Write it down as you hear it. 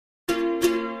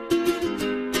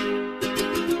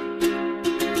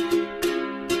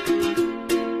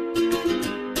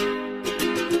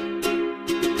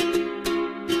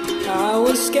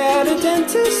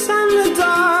dentist and the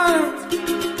dark.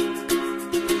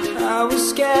 I was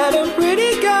scared of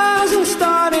pretty girls and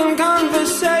starting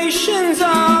conversations.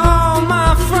 All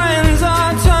my friends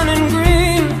are turning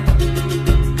green.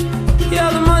 Yeah,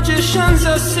 the magician's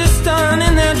assistant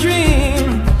in their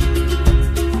dream.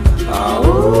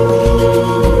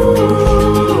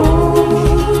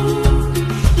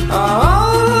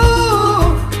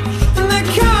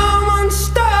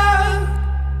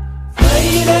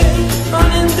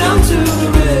 Running down to the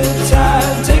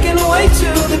riptide, taken away to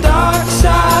the dark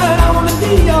side. I wanna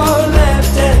be your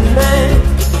left-hand man.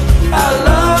 I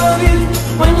love you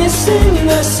when you're singing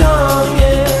that song,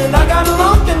 and I got a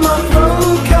lump in my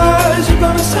throat 'cause you're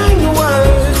gonna sing the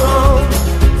words wrong.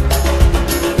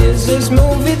 Here's this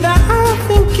movie that I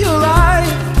think you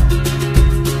like.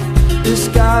 This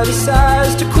guy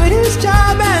decides to quit his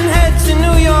job and head to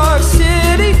New York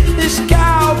City. This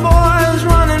cowboy's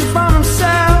running from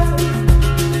himself.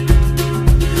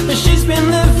 She's been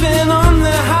living on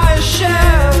the highest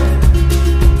shelf.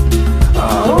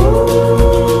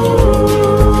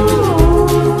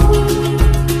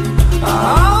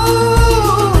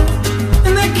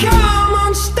 And they come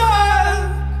unstuck.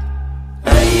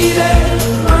 Lady,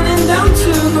 running down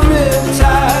to the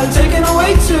riptide, taken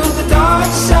away to the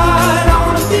dark side. I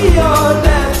wanna be your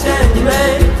left-hand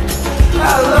man.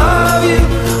 I love you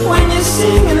when you're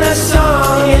singing that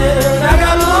song, and I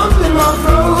got a lump in my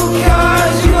throat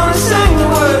 'cause you're gonna sing the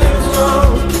words wrong.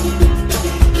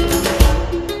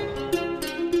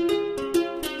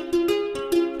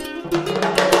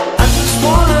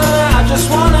 I just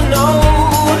wanna know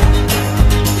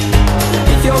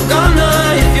if you're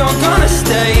gonna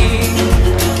stay.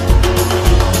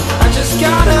 I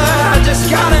just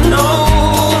gotta know.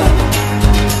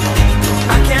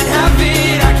 I can't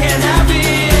have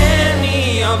it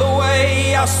any other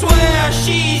way. I swear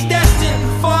she's destined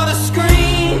for the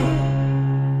screen.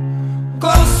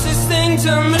 Closest thing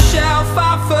to Michelle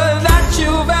Pfeiffer that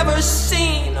you've ever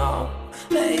seen. Oh,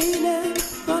 lady,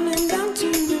 running down